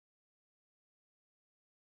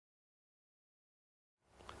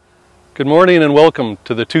Good morning and welcome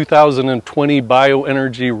to the 2020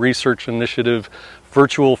 Bioenergy Research Initiative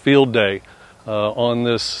Virtual Field Day on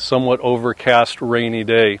this somewhat overcast, rainy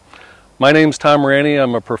day. My name's Tom Ranney.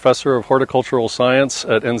 I'm a professor of horticultural science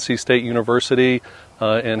at NC State University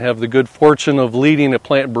and have the good fortune of leading a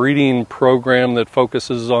plant breeding program that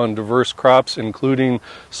focuses on diverse crops, including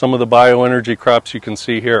some of the bioenergy crops you can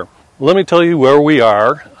see here. Let me tell you where we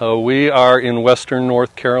are. We are in western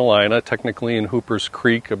North Carolina, technically in Hoopers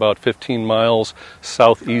Creek, about 15 miles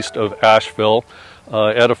southeast of Asheville,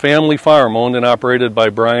 at a family farm owned and operated by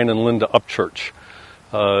Brian and Linda Upchurch.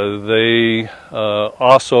 They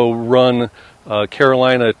also run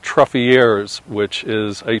Carolina Truffiers, which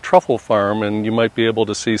is a truffle farm, and you might be able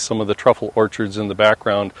to see some of the truffle orchards in the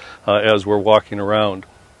background as we're walking around.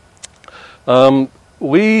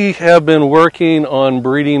 We have been working on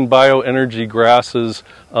breeding bioenergy grasses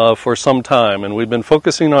for some time, and we've been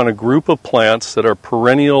focusing on a group of plants that are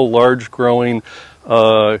perennial, large-growing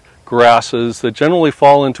grasses that generally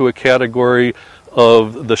fall into a category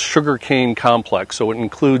of the sugarcane complex. So it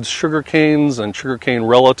includes sugarcanes and sugarcane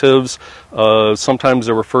relatives. Sometimes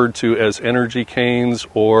they're referred to as energy canes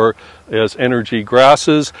or as energy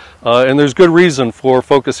grasses, and there's good reason for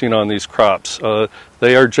focusing on these crops.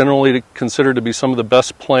 They are generally considered to be some of the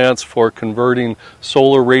best plants for converting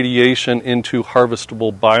solar radiation into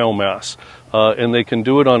harvestable biomass, and they can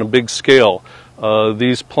do it on a big scale.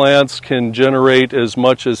 These plants can generate as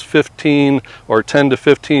much as 15 or 10 to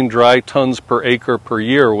 15 dry tons per acre per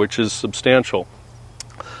year, which is substantial.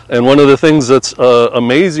 And one of the things that's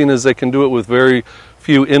amazing is they can do it with very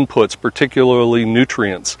few inputs, particularly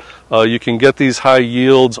nutrients. You can get these high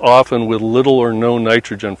yields often with little or no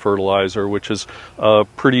nitrogen fertilizer, which is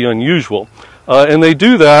pretty unusual. And they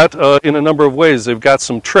do that in a number of ways. They've got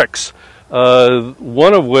some tricks.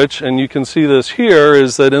 One of which, and you can see this here,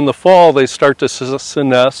 is that in the fall they start to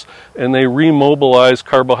senesce and they remobilize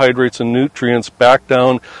carbohydrates and nutrients back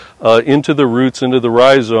down into the roots, into the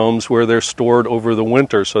rhizomes, where they're stored over the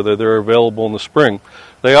winter so that they're available in the spring.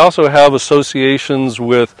 They also have associations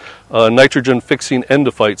with nitrogen-fixing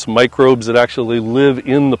endophytes, microbes that actually live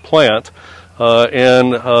in the plant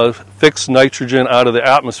and fix nitrogen out of the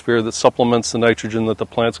atmosphere that supplements the nitrogen that the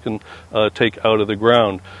plants can take out of the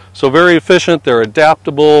ground. So very efficient, they're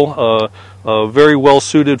adaptable, very well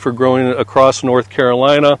suited for growing across North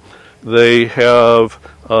Carolina. They have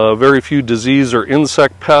very few disease or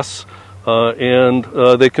insect pests, and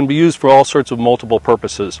they can be used for all sorts of multiple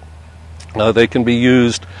purposes. They can be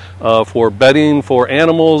used for bedding for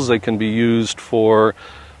animals, they can be used for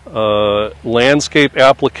landscape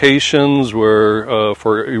applications where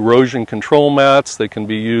for erosion control mats. They can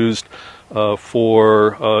be used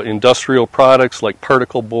for industrial products like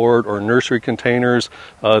particle board or nursery containers.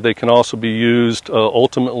 They can also be used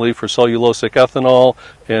ultimately for cellulosic ethanol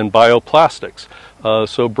and bioplastics.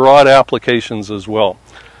 So broad applications as well.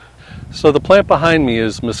 So the plant behind me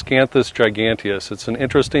is Miscanthus Giganteus. It's an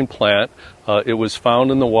interesting plant. It was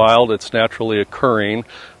found in the wild. It's naturally occurring.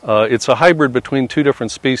 It's a hybrid between two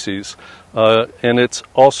different species, and it's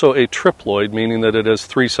also a triploid, meaning that it has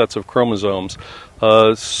 3 sets of chromosomes.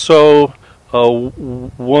 One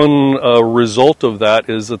result of that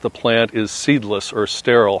is that the plant is seedless or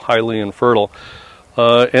sterile, highly infertile.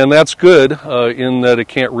 And that's good in that it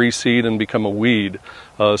can't reseed and become a weed.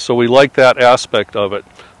 So we like that aspect of it.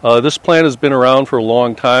 This plant has been around for a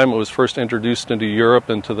long time. It was first introduced into Europe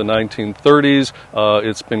into the 1930s.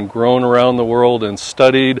 It's been grown around the world and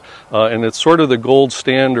studied, and it's sort of the gold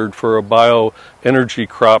standard for a bioenergy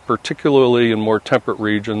crop, particularly in more temperate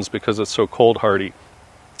regions because it's so cold hardy.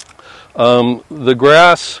 The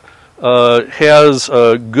grass has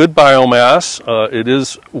good biomass. It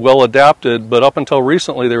is well adapted, but up until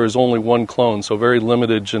recently there was only one clone, so very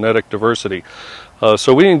limited genetic diversity.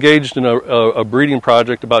 So we engaged in a breeding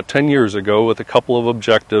project about 10 years ago with a couple of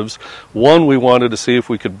objectives. One, we wanted to see if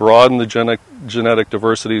we could broaden the genetic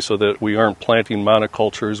diversity so that we aren't planting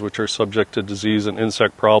monocultures which are subject to disease and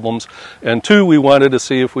insect problems. And 2, we wanted to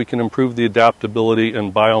see if we can improve the adaptability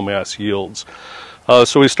and biomass yields.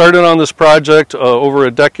 So we started on this project over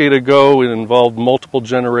a decade ago. It involved multiple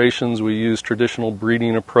generations. We used traditional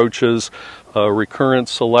breeding approaches, recurrent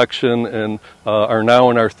selection, and are now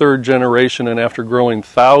in our 3rd generation. And after growing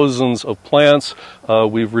thousands of plants,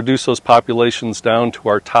 we've reduced those populations down to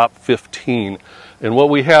our top 15. And what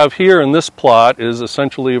we have here in this plot is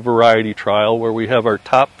essentially a variety trial where we have our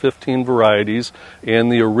top 15 varieties and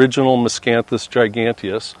the original Miscanthus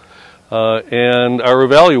Giganteus. And are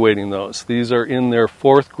evaluating those. These are in their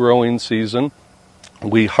 4th growing season.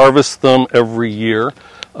 We harvest them every year.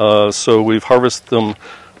 So we've harvested them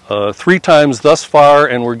 3 times thus far,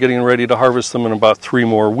 and we're getting ready to harvest them in about 3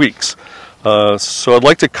 more weeks. So I'd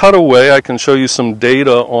like to cut away. I can show you some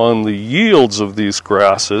data on the yields of these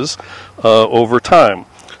grasses over time.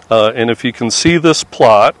 And if you can see this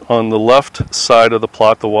plot on the left side of the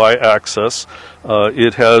plot, the y-axis,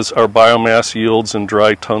 it has our biomass yields in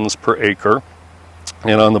dry tons per acre.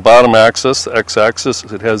 And on the bottom axis, the x-axis,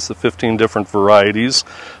 it has the 15 different varieties,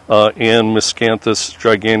 and Miscanthus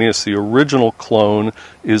Giganteus, the original clone,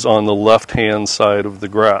 is on the left-hand side of the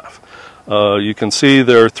graph. You can see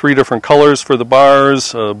there are 3 different colors for the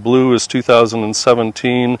bars. Blue is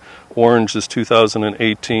 2017, orange is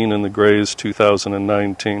 2018, and the gray is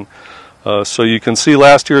 2019. So you can see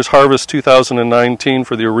last year's harvest 2019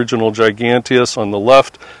 for the original Giganteus on the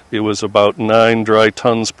left, it was about 9 dry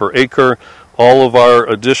tons per acre. All of our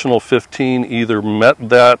additional 15 either met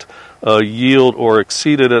that yield or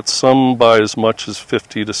exceeded it, some by as much as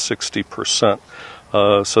 50 to 60%.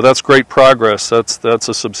 So that's great progress. That's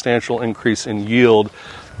a substantial increase in yield.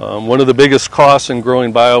 One of the biggest costs in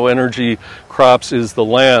growing bioenergy crops is the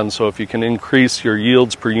land. So if you can increase your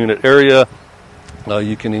yields per unit area,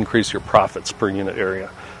 you can increase your profits per unit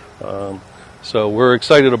area. So we're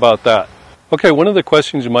excited about that. Okay, one of the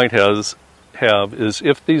questions you might have is,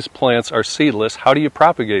 if these plants are seedless, how do you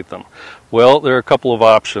propagate them? Well, there are a couple of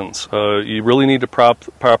options. You really need to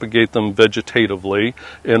propagate them vegetatively,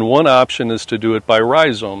 and one option is to do it by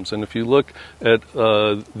rhizomes. And if you look at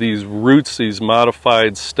these roots, these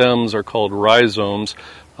modified stems are called rhizomes,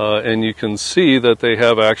 and you can see that they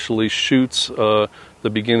have actually shoots, the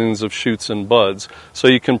beginnings of shoots and buds. So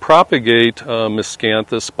you can propagate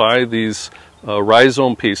Miscanthus by these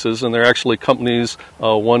rhizome pieces, and there are actually companies,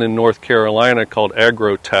 one in North Carolina called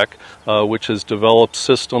Agrotech, which has developed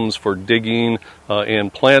systems for digging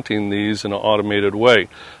and planting these in an automated way.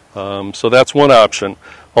 So that's one option.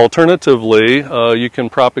 Alternatively, you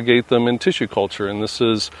can propagate them in tissue culture, and this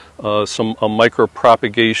is a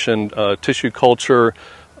micropropagation tissue culture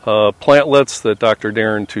plantlets that Dr.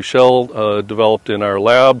 Darren Tuchel developed in our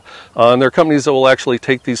lab. And there are companies that will actually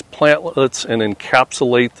take these plantlets and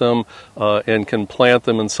encapsulate them and can plant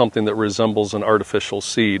them in something that resembles an artificial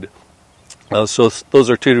seed. So those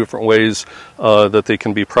are 2 different ways that they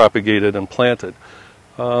can be propagated and planted.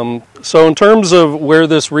 So in terms of where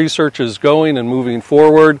this research is going and moving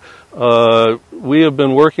forward, we have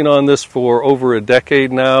been working on this for over a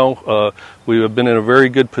decade now. We have been in a very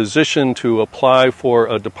good position to apply for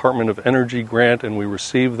a Department of Energy grant, and we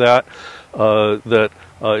received that. That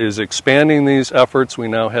is expanding these efforts. We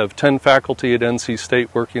now have 10 faculty at NC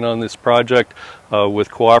State working on this project with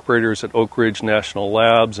cooperators at Oak Ridge National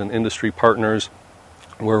Labs and industry partners,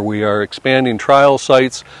 where we are expanding trial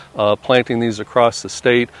sites, planting these across the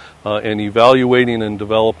state, and evaluating and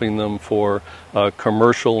developing them for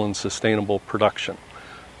commercial and sustainable production.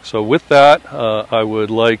 So with that, I would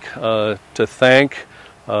like to thank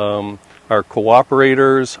our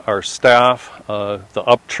cooperators, our staff, the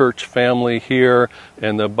Upchurch family here,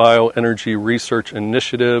 and the Bioenergy Research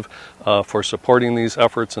Initiative for supporting these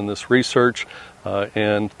efforts and this research,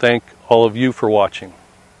 and thank all of you for watching.